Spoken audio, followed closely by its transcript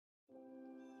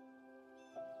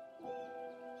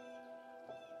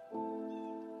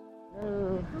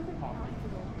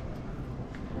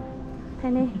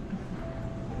Penny.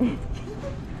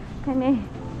 Penny.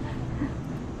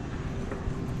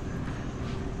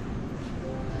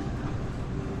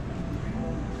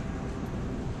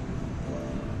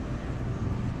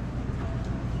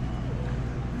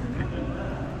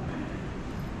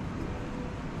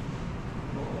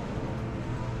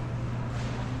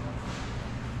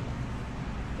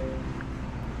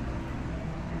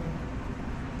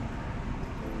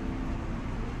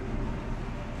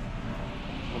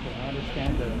 Okay, I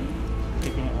understand that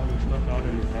taking all the stuff out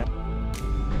of your head.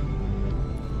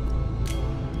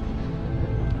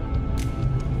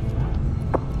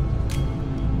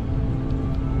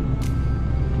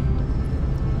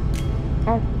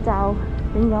 F Dow,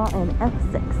 Bingo, and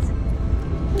F6.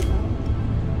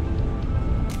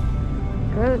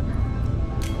 Good.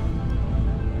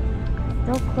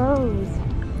 Still closed.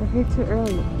 We're here too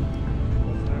early.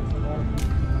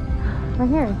 Right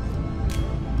here.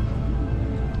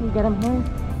 You get them here.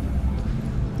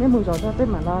 Nếu mùi gió ra bên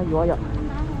mà nó yếu yếu.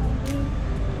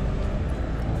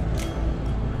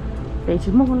 Để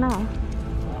chứ mông nào.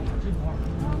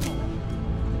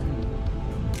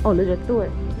 Oh, legit do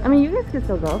it. I mean, you guys can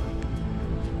still go.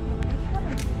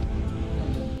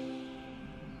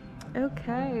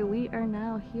 Okay, we are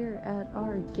now here at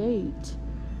our gate.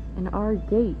 And our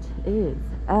gate is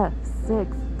F6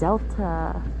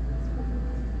 Delta.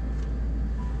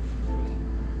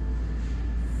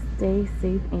 Stay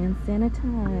safe and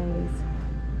sanitize.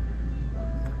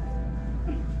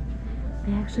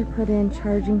 They actually put in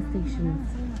charging stations.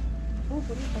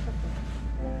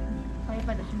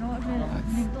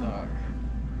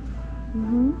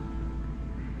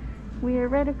 We are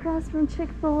right across from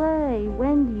Chick-fil-A,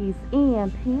 Wendy's,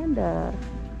 and Panda.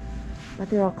 But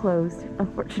they're all closed,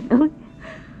 unfortunately.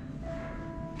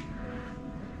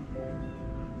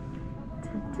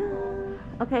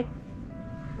 Ta-da. Okay.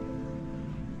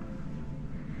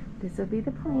 This will be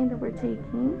the plane that we're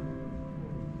taking.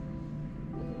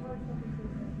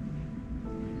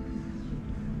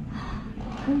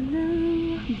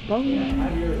 Hello, May I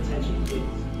have your attention, please?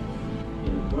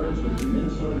 In accordance with the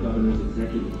Minnesota Governor's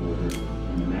Executive Order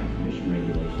and the MAC Commission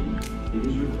regulation, it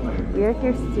is required. We are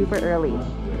here super early.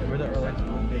 We're the early.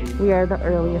 We are the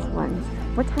earliest ones.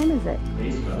 What time is it?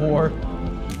 4.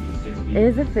 It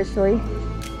is officially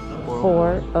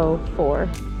 4:04.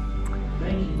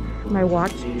 My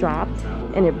watch dropped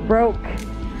and it broke.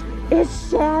 It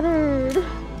shattered.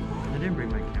 I didn't bring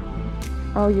my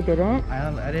camera. Oh, you didn't?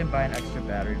 I didn't buy an extra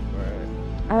battery for it.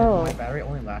 Oh. My battery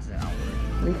only lasted an hour.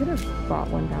 We could have bought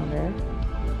one down there.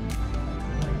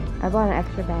 I bought an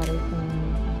extra battery for me.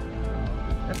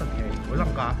 That's okay. Where's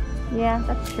our car? Yeah,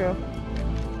 that's true.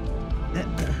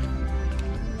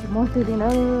 More to the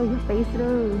no, your face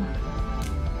though.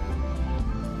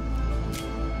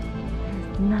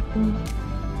 There's nothing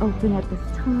open at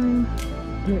this time.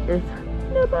 There is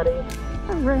nobody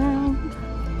around.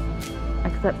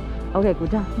 Except, okay,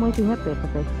 good job. More to happy,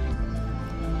 okay.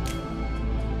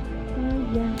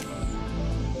 Oh, yes.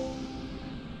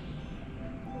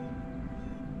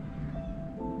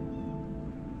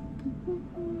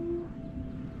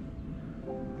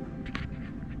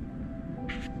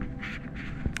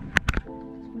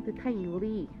 친구들 타이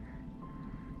요리.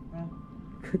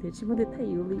 그대 친구들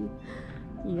타이 요리.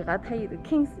 얘가 타이를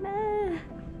킹스나.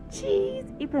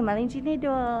 치즈. 이쁜 마린지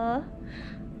내줘.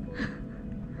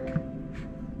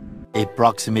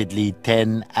 Approximately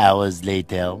 10 hours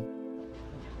later.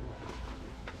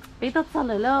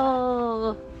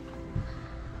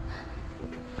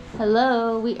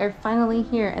 Hello, we are finally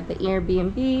here at the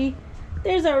Airbnb.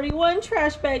 There's already one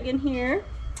trash bag in here.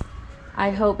 I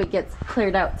hope it gets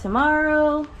cleared out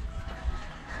tomorrow.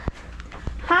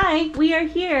 Hi, we are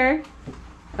here.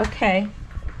 Okay.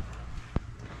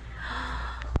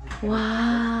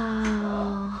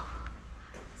 Wow.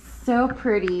 So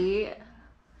pretty.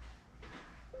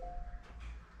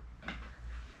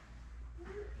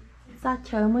 Sa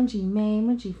chờ muốn gì mê,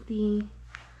 muốn gì ti.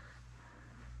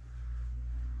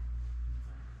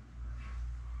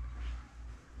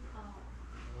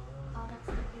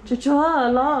 Cho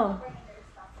lo.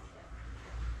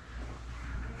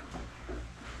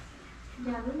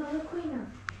 Yeah, we know the queen.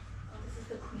 Oh, this is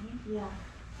the queen? Yeah.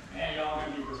 And y'all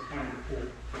need this point before.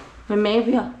 Mình mê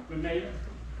việc. Good night.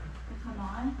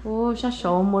 Ô, sát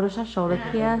sổ, mua được sát sổ được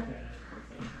kia.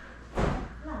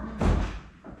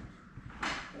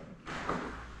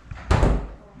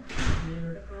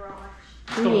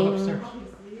 Go upstairs.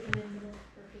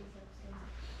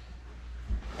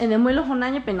 And then mới lúc hôm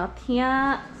nay nhập nó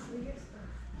thia.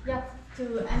 Yep, to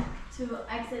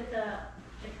exit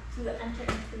to enter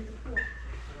into the pool.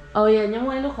 yeah, nhưng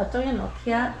mà lúc họ trong nhà nó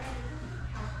thiệt.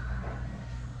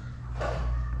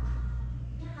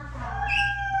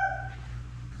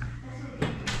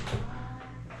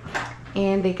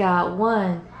 And they got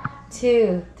 1,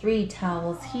 2, 3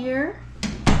 towels here.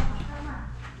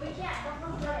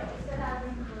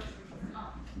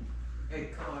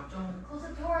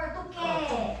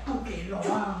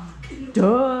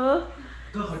 Duh.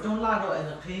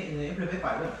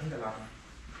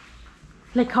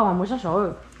 Like how I'm supposed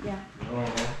to. Yeah.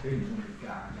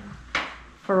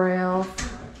 For real.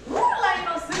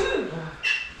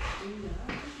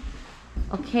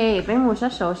 Okay, bên mua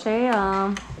sách số sẽ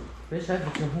lọ.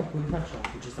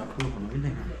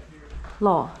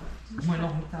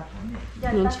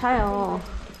 Nhìn trái ồ.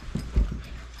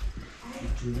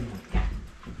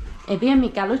 Ê bên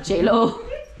mình cả lúc chế lô.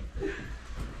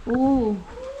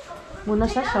 Muốn nó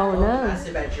sách số nữa.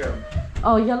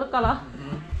 Oh, yeah, look at that.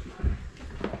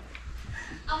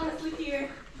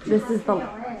 This is the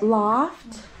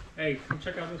loft. Hey, come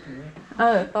check out this one.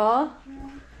 Right? Oh,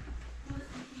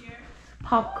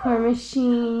 popcorn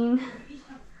machine.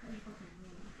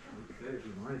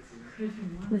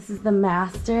 This is the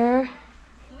master.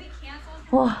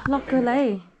 Oh, look at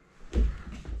that.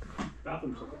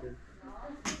 Bathroom's over here.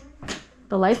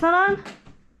 The lights not on?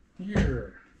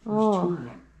 Here. There's Oh. 2 of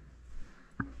them.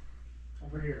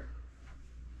 Over here.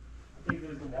 I think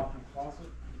there's the walk-in closet.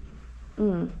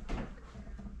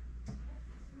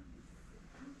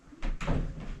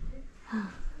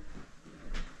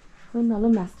 Nó là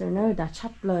master nó đã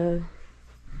chấp lời.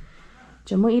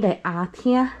 Chúng mới để á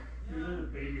thia. There's a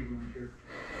baby room here.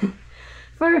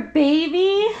 For a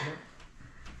baby?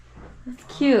 That's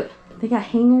cute. They got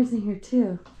hangers in here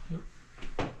too.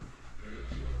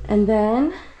 And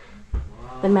then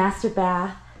the master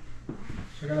bath.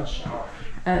 Check out a shower.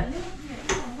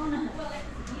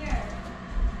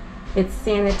 It's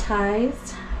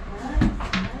sanitized.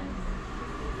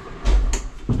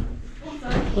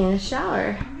 And a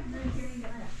shower.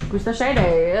 Gusto siya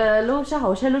để lúc siya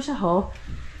hổ.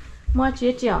 Mua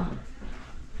chia chiều.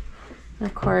 And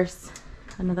of course,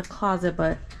 another closet,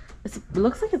 but it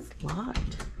looks like it's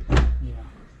locked. Yeah.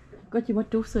 Có chỉ mất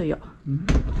đủ sửa. You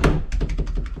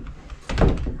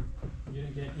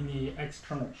didn't get any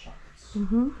external shocks.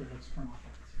 Good external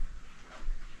shocks.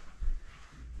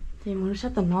 Thì muốn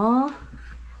sát tận nó.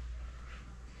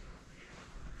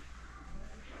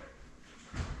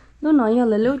 Lúc nói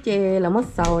là lúc chè là mất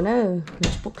sầu nữa,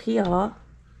 là bốc khí hả? Dang,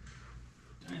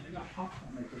 they got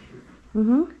popcorn makers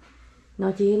here.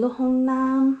 Nó chỉ lúc hôm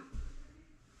nam.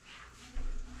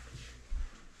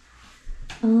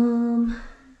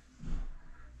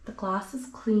 The glass is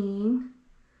clean.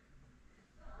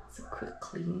 It's a quick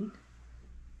clean.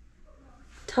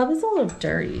 Tub is a little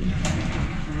dirty.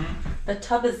 The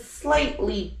tub is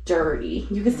slightly dirty.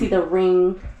 You can see the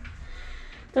ring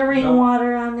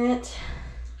water on it.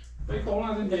 They go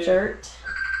on The dirt.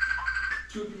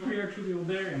 2 people here, 2 people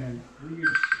there, and then we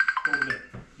just go over there.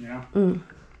 You know?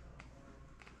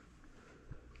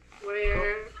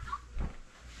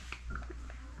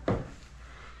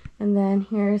 And then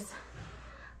here's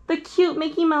the cute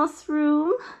Mickey Mouse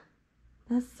room.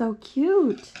 That's so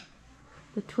cute.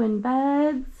 The twin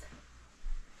beds.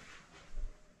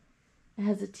 It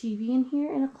has a TV in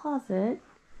here and a closet.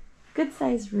 Good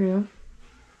sized room.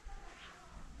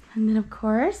 And then of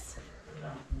course,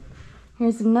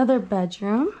 here's another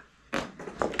bedroom.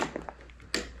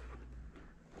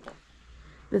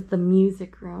 This is the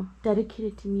music room,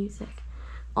 dedicated to music.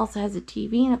 Also has a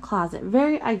TV and a closet.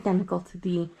 Very identical to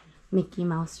the Mickey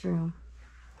Mouse room.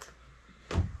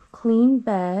 Clean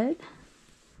bed.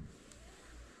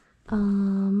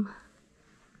 I'm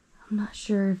not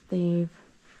sure if they've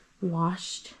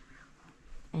washed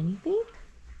anything.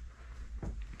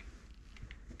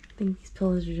 I think these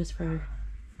pillows are just for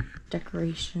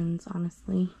decorations,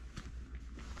 honestly.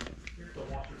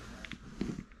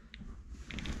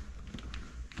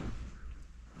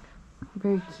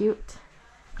 Very cute.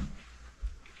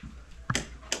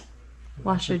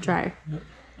 Washer dryer. Yep.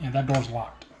 And that door's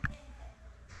locked.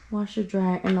 Washer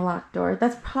dryer and a locked door.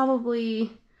 That's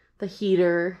probably the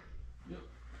heater. Yep.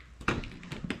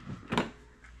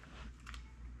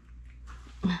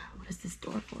 What is this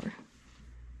door for?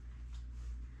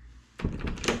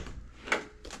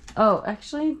 Oh,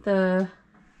 actually the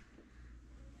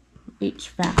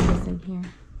HVAC is in here.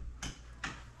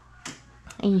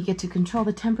 And you get to control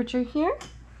the temperature here.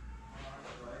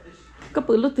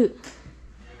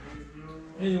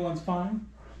 Anyone's fine.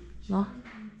 No.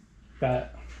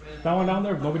 That one down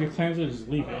there, if nobody claims it, just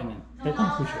leave it and then they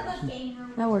come push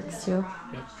it. That works too.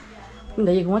 Yep.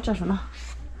 There you go. Watch out.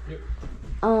 Yep.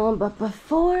 But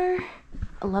before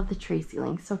I love the tray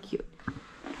ceiling, so cute.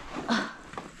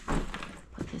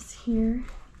 Put this here.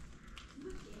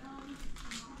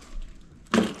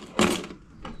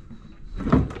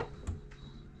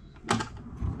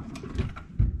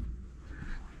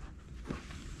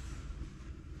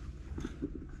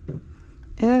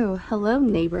 Oh, hello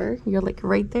neighbor. You're like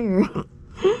right there.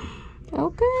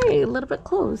 Okay, a little bit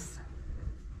close.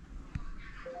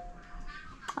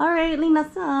 Alright,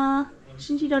 Lina-san.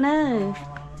 Shinji don't know.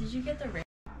 Did you get the ring?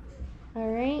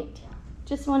 Alright.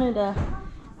 Just wanted to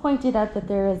point it out that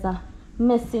there is a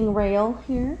missing rail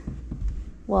here.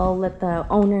 Well, let the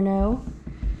owner know.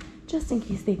 Just in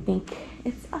case they think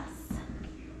it's us.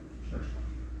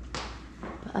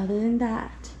 But other than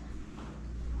that,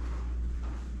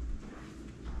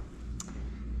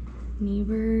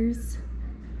 neighbors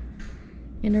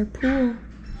in our pool.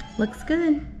 Looks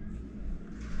good.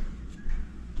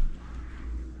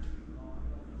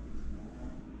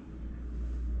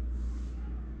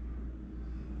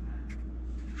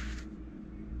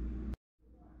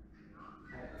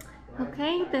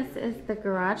 Okay, this is the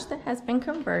garage that has been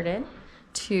converted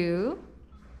to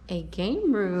a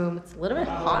game room. It's a little bit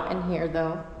hot in here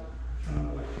though.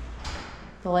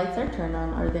 The lights are turned on,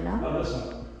 are they not? Oh, this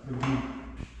one.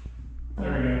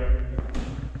 There we go.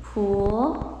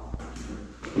 Pool.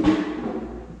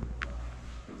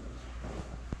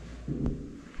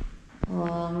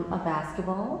 A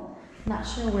basketball. Not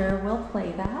sure where we'll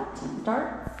play that.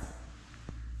 Darts.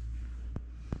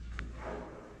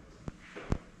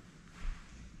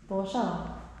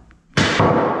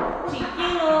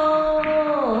 Chiquito.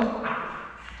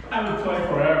 I would play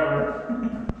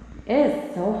forever. It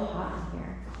is so hot in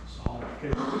here. Solid. Okay,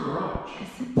 it's the garage.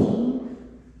 Is it me?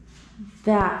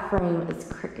 That frame is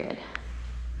crooked.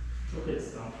 Okay,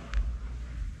 stop.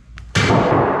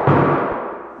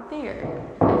 There.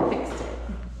 I fixed it.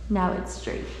 Now it's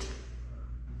straight.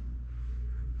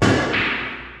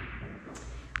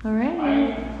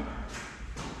 Alright.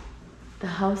 The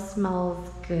house smells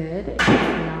good. It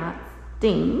does not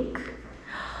stink.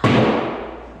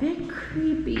 Bit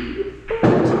creepy, but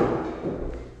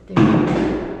there's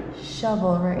a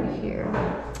shovel right here.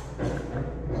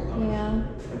 Yeah.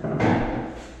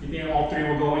 You think all three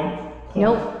will go in?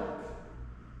 Nope.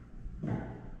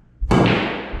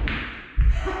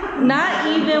 Not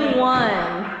even one.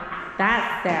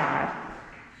 That's sad.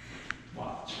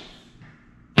 Watch.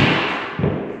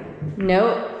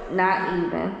 Nope, not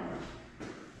even.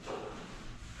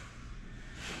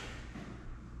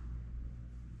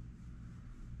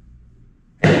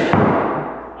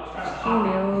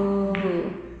 No.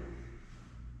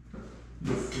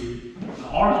 Let's see. The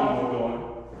orange one will go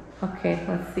in. Okay,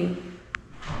 let's see.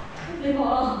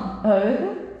 Oh.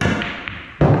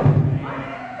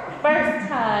 First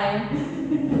time.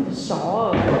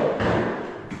 Sure.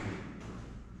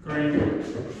 Green.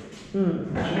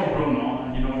 There's no room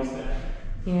now, you notice that.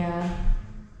 Yeah.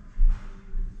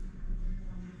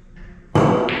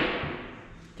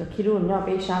 就 Kiru 你要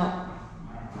悲伤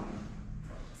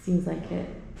Seems like it.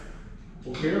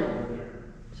 Over here or over there?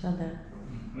 晓得.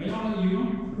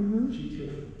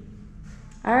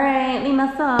 Alright,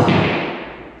 Lima-san.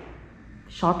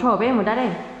 Short be mo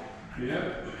dare.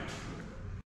 Yep.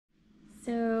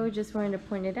 So, just wanted to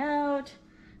point it out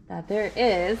that there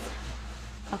is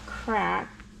a crack.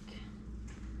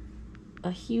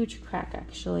 A huge crack,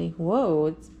 actually. Whoa,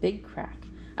 it's a big crack.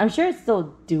 I'm sure it's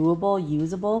still doable,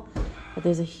 usable, but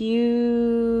there's a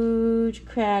huge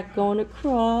crack going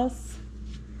across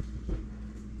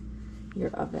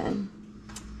your oven,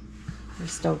 your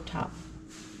stovetop.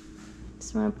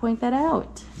 Just want to point that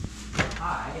out.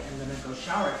 I am gonna go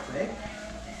shower quick.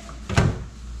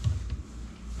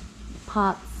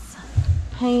 Pots,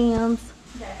 pans,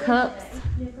 cups,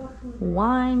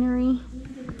 winery.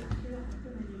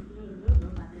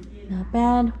 Not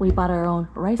bad. We bought our own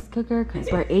rice cooker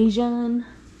because we're Asian.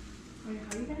 How are you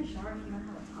gonna shower if you don't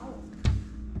have a towel?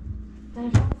 Then I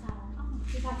have a towel. Oh,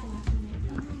 you got the last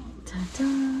minute.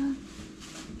 Ta-da.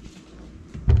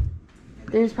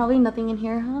 There's probably nothing in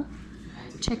here, huh?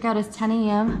 Checkout is 10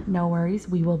 a.m. No worries.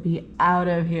 We will be out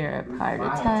of here prior to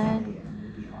 10.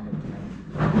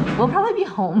 We'll probably be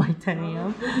home by 10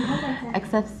 a.m.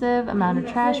 Excessive amount of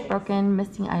trash, broken,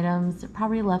 missing items,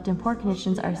 property left in poor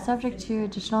conditions are subject to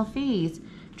additional fees.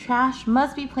 Trash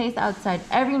must be placed outside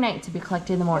every night to be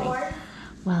collected in the morning.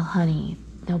 Well, honey,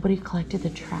 nobody collected the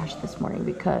trash this morning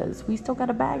because we still got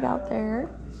a bag out there.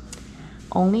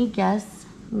 Only guests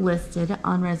listed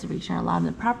on reservation are allowed in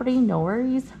the property. No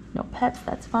worries. No pets,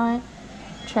 that's fine.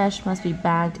 Trash must be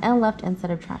bagged and left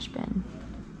inside of trash bin.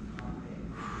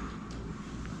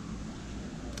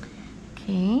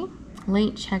 Okay,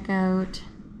 late checkout.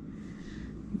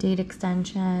 date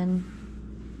extension.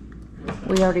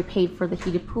 We already paid for the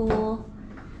heated pool.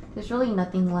 There's really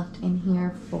nothing left in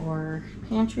here for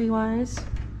pantry wise.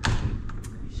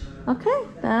 Okay,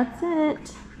 that's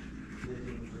it.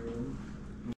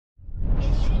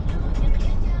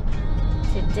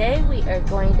 Today we are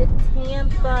going to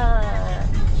Tampa.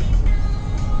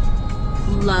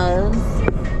 Loves.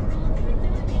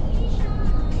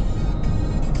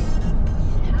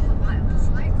 Half a mile,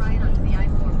 slight right onto the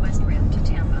I-4 West ramp to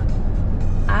Tampa.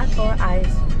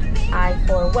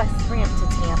 I-4 West ramp to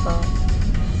Tampa.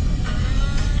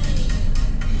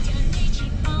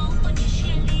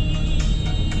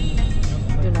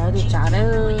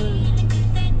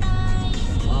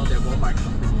 Wow, they're Walmart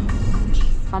company.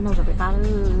 Con đâu rồi phải ba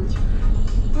ư.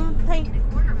 Thấy In a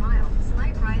quarter mile,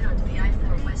 slight right onto the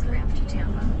I-4 West ramp to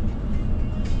Tampa.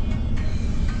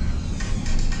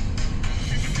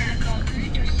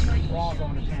 We're all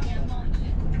going to Tampa.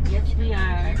 yes we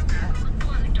are.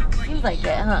 Seems like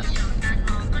it, huh?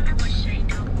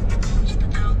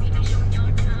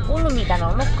 오름이가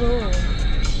너무 cool.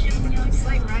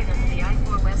 Slight right onto the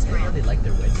I-4 West I know ramp. they like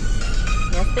their wedding.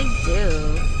 Yes they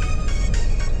do.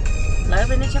 แล้ว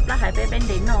bên đây chắc là hai bên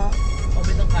đến nó. เขาไ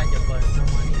ม่ต้องการจะเปิดน้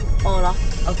ำมัน Ồ đó,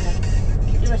 ok.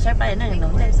 Nhưng mà chắc bên này nó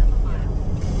nóng lên.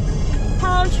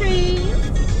 Palm trees.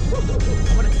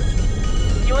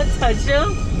 You want to touch them?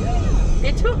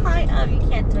 They're too high up. You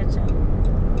can't touch them.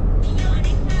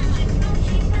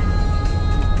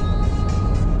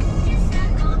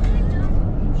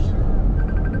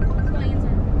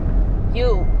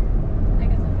 You.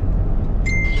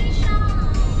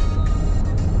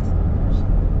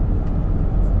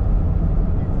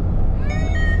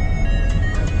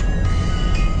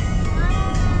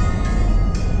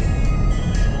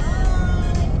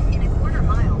 In a quarter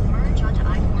mile, merge onto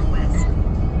I-4 West.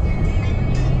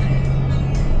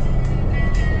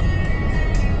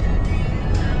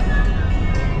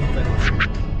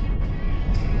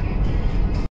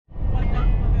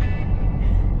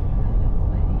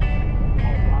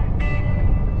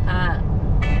 Huh.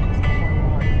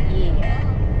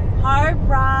 Yeah. Hard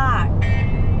Rock.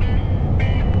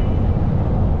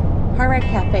 Hard Rock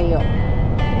Cafe.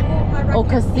 Oh,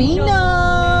 casino.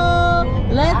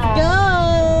 Let's go.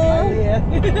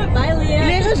 Bye, Leah.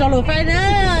 Liên có sổ phải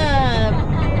nè.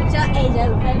 Cho em ra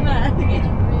phải mà.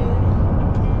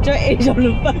 Cho em sổ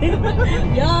phải.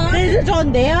 Yeah. Đây là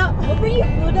tròn đấy á. We'll bring you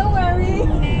food, don't worry.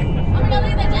 I'm gonna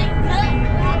leave the giant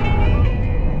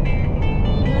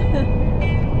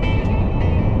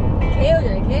Kale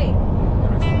rồi, okay.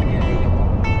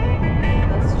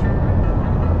 That's true.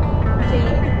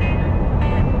 Okay.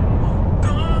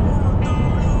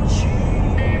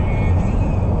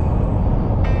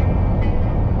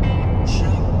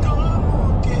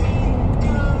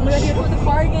 We're here with the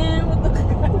cardigan, with the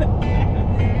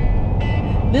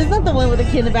This is not the one with the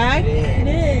kid in the bag. It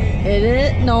is. Is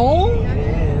it? No. It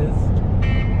is.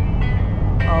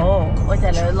 Oh, ôi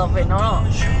trời ơi, love it nó.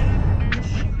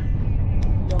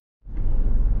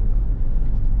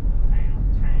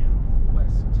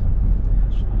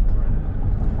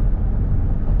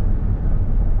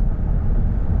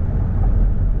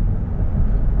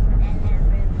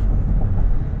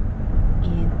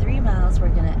 In 3 miles, we're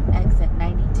gonna exit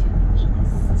 92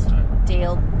 East,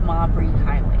 Dale Mabry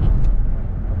Highway.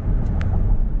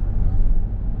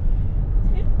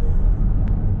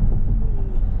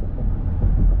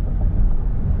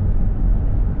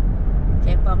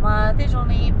 Tampa mà thế rồi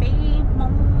này bị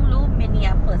mong lu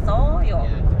Minneapolis oil.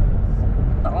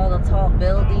 All the tall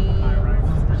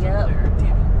buildings. Yep.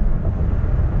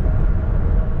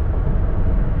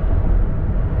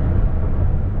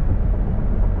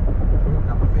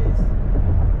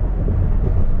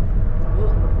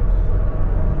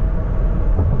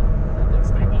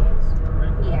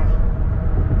 Yeah.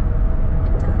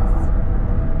 It does.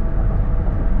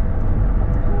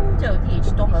 Ooh,저 뒤에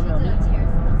또 하면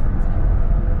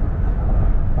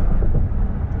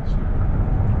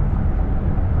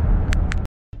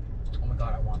Oh my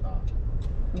god, I want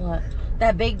that. What?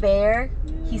 That big bear?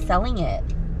 He's selling it.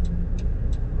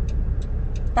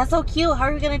 That's so cute. How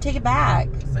are we gonna take it back?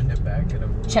 Send it back in a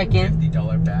Check in.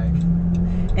 $50 bag.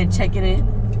 And check it in?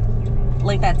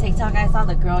 Like that TikTok I saw,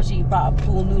 the girl, she brought a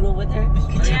pool noodle with her.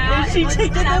 Yeah, She checked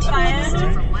in the pool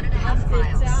noodle. For 1.5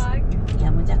 miles.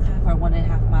 Yeah, we just have for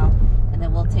 1.5 mile. And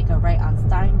then we'll take a right on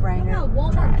Steinbrenner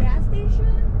Walmart Drive. gas station?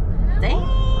 Damn.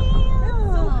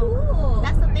 So cool.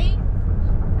 That's the thing.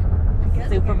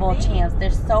 Super Bowl champs.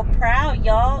 They're so proud,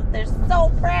 y'all. They're so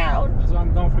proud. So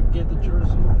I'm gonna forget the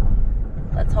jersey.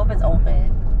 Let's hope it's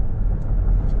open.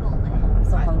 I'm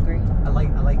so hungry. I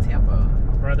like Tampa.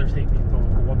 I'd rather take me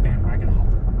to a bandwagon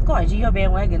hopper. Có phải your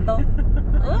bandwagon though?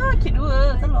 Can do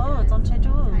it. Hello, don't change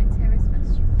it.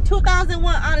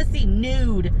 2001 Odyssey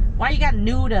nude. Why you got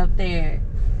nude up there?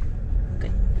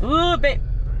 Good. Babe.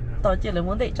 Tao chỉ là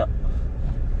muốn để cho.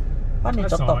 Con này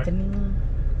cho tao cái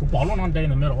Ball one on day in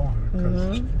the middle.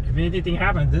 Because if anything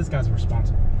happens, this guy's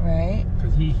responsible. right.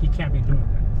 Because he can't be doing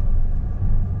that.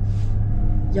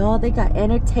 Y'all, they got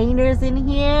entertainers in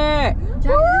here.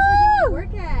 Woo!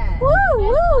 Work at. Woo,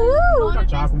 woo, woo. Got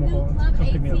Giacomo Hall. Come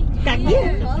pick me up. Got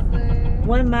you.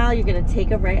 1 mile, you're gonna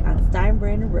take a right on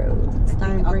Steinbrenner Road.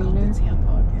 Steinbrenner.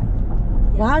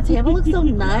 Wow, Tampa looks so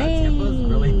nice. Tampa's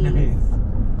really nice.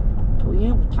 Thôi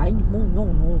em thấy mông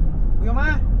nhông Yo,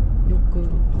 ma. nhông cơ.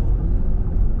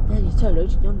 Yeah, you tell her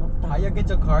you know How you get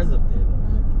your cars up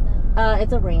there?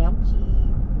 it's a ramp.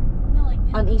 No, like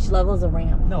On each level is a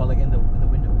ramp. No, like in the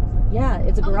windows. Yeah, it's a Oh,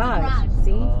 it's a garage. garage.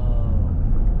 See?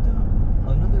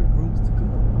 Oh, another rooms to go.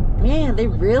 Man, they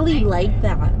really like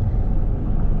that.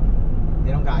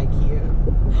 They don't got IKEA.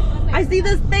 I see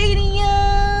the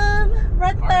stadium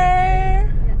right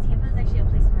there. yeah, Tampa's actually a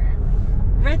place we're at.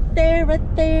 Right there,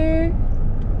 right there.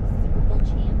 Super Bowl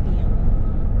champion.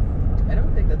 I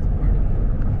don't think that's part of it.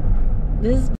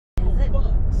 This is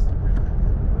Bucks.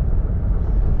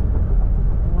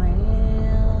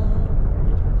 wow.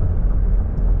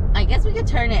 I guess we could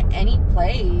turn at any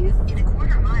place. In a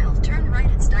quarter mile, turn right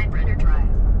at Steinbrenner Drive.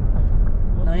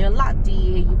 No, you're lot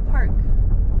DAU Park.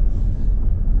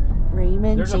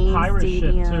 Raymond There's James a pirate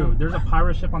Stadium. ship too. There's a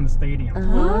pirate ship on the stadium.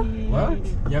 Uh-huh.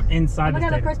 What? Yep, inside Oh the my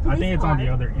God, stadium. the first I think it's on the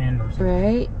police other end or something.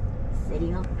 Right?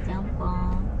 City of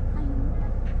Tampa.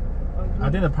 I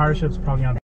think the pirate ship's probably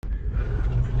on.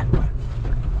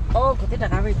 Oh, có thể là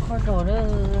cái record đồ đó.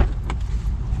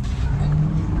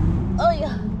 Oh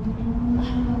yeah.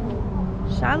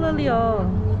 Shallow.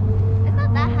 It's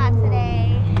not that hot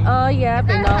today. Oh yeah, It's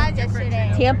but not no. hot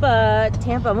yesterday.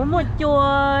 Tampa một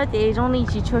chua thì trong này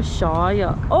chỉ cho sỏi à.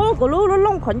 Oh, có lúc nó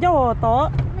lông khẩn cho to.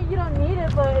 I mean, you don't need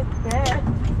it, but it's there.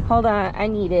 Hold on, I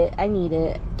need it. I need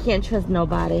it. Can't trust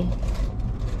nobody.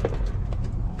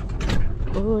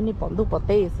 Oh, ni bọn đu bỏ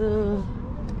tê sư.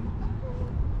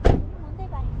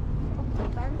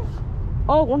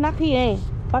 Oh, cũng nắc thi này.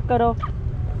 Bắt cơ đâu.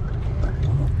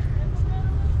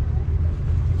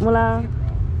 Mua là. I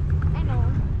know.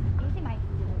 You see my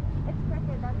it's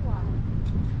perfect, that's why.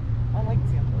 I like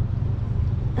Tampa.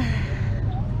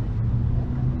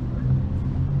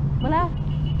 Mua là.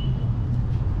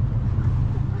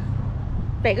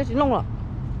 Bẻ cái chuyện lông rồi.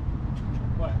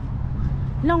 What?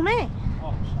 Lông này.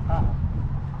 Oh,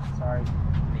 sorry.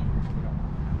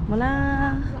 Mua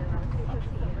là.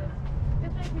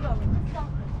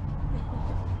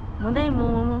 Mua đây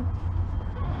mua.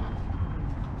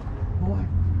 What?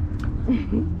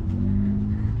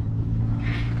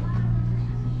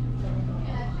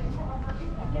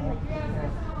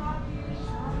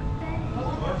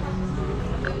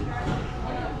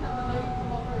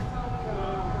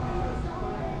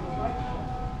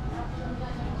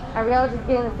 Are we all just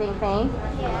getting the same thing?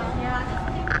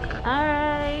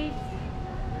 Alright.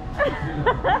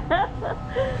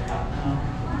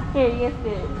 Here, you get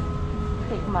this.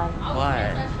 Take mine.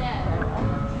 Why?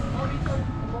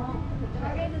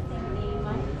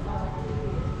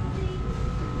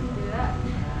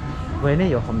 Wait,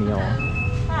 này có meal.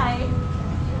 Hi.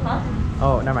 Huh?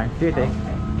 Oh, never mind. Do your thing.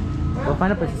 We'll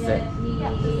find a place to sit.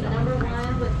 Number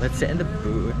one with Let's sit in the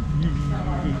booth.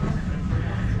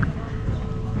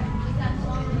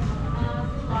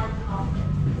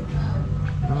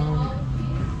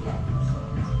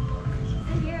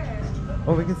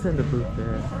 Oh, we can sit in the booth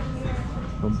there.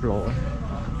 Không blow.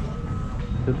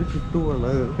 Từ cái chiếc tour là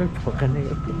cái chỗ cái này.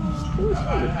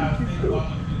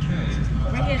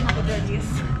 We're getting all the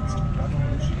veggies.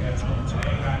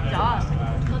 Dog.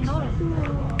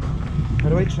 How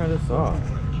do I turn this off?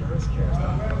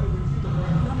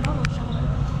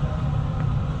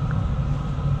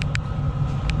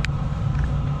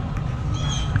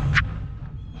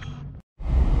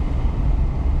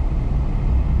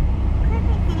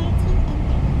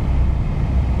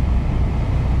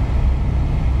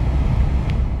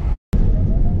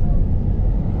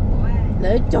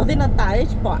 Lấy cho thế là tải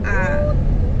bỏ à.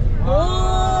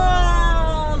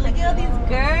 Oh, look at all these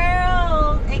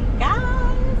girls and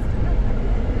guys.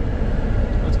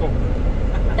 Let's go.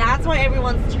 That's why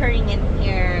everyone's turning in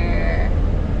here.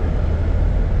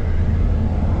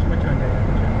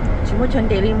 Chumuchon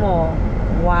Daily Mall.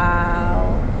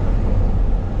 Wow.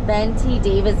 Venti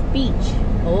Davis Beach.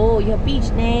 Oh, your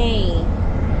beach name.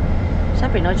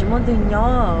 Shopping nói chỉ muốn từ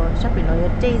nhỏ. Shopping nói ở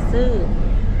sư.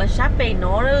 But shopping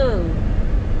nói rồi.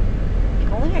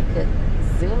 If only I could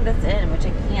zoom this in, which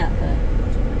I can't, but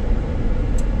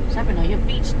Sabi no, yung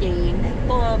beach day,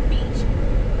 beach,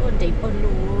 day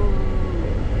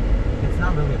It's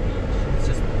not really a beach. It's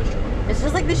just the shore. It's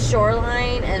just like the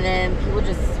shoreline, and then people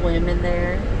just swim in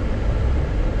there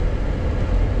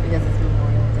because it's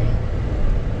Memorial Day.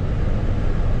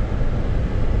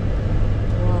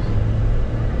 Wow.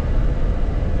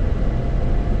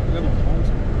 Look at those homes.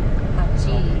 Oh,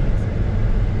 geez.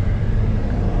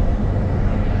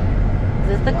 Is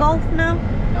this the Gulf now?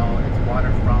 No, it's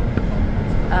water from the Gulf.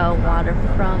 Oh, water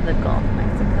from the Gulf of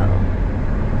Mexico.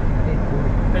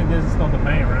 I think this is still the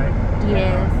bay, right?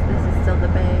 Yes, this is still the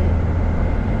bay.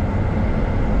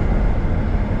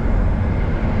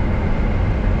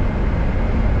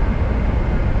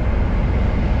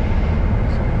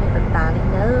 Chúng ta đi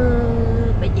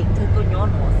nữa. Bây giờ thôi tôi nhỏ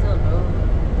nọ xưa nữa.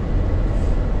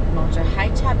 Nó cho hai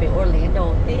cha bị Orlando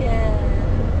tiền.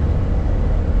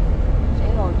 Sẽ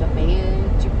ngồi cho bị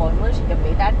chỉ bỏ mới chỉ cho bị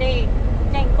đã đi.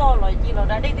 Nhanh co rồi gì nó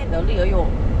đã đi đến đó liệu rồi.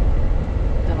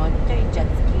 Cho nó chơi jet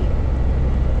ski.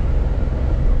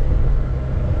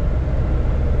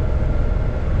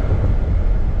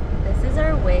 This is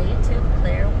our way to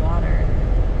Clearwater.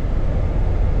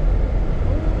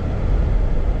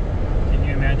 Can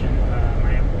you imagine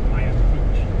Miami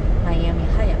Beach? Miami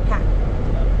Hyatt Park.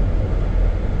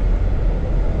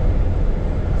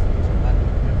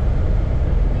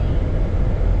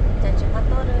 Chân chỉ bắt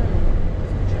tôi rồi.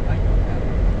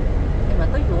 Nhưng mà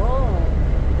tôi vô.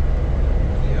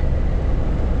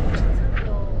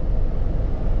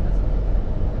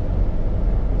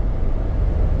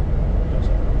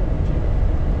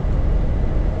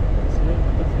 See it?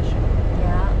 The fishing.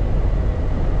 Yeah.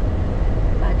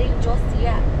 Bà đi chỗ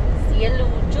xía lù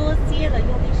chỗ xía là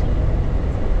vô đi xí.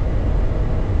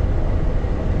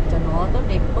 Cho nó tốt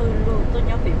đẹp hơn luôn, tôi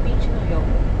nhớ bị beach nó vô.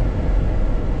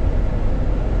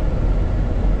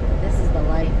 This is the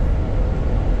life.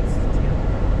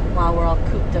 While we're all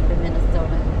cooped up in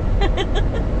Minnesota.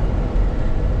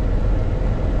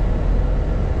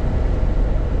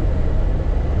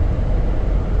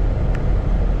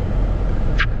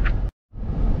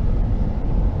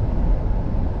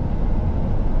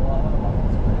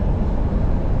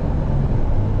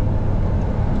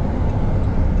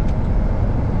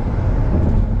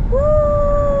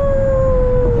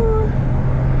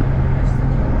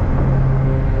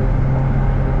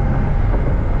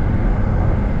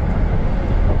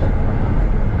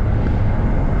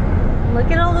 Look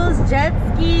at all those jet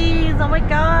skis. Oh my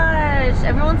gosh.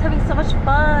 Everyone's having so much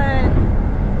fun.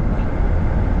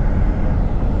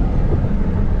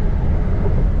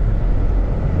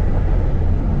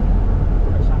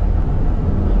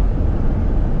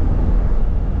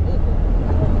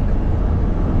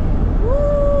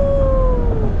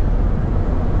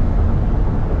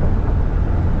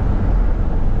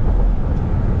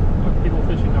 Look, people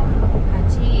fishing down there.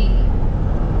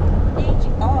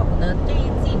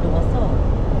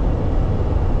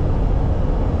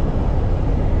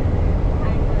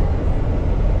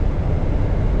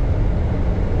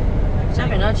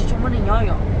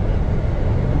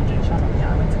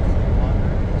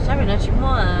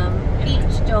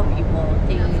 beach 就比我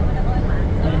哋路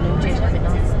程上面多。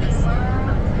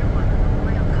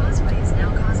 Royal Causeway is now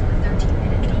causing a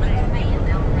 13-minute delay. Main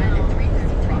now ran at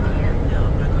 3:33 p.m.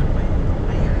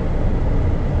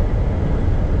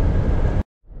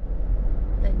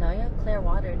 They nói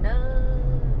Clearwater nó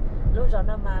lúc đó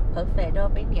nó mà perfect đó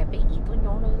bên nhà bên gì tôi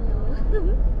nhớ nữa.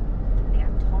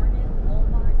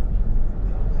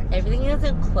 Everything is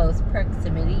in close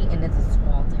proximity and it's a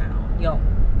small town. Yo.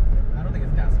 I don't think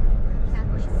it's that small.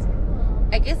 But it's just small.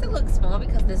 I guess it looks small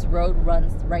because this road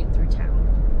runs right through town.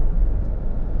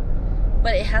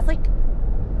 But it has like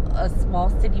a small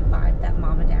city vibe that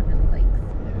mom and dad really likes.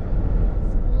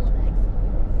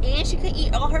 Yeah. And she could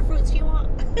eat all her fruits she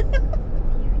wants.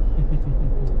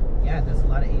 Yeah, there's a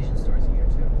lot of Asian stores here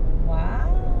too. Wow.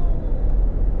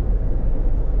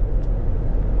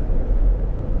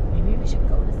 Maybe we should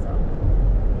go to some.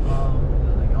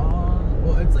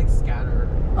 Well, it's like scattered.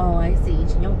 Oh, I see.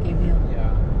 Yeah.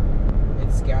 Yeah.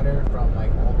 It's scattered from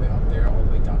like all the way up there, all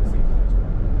the way down to St.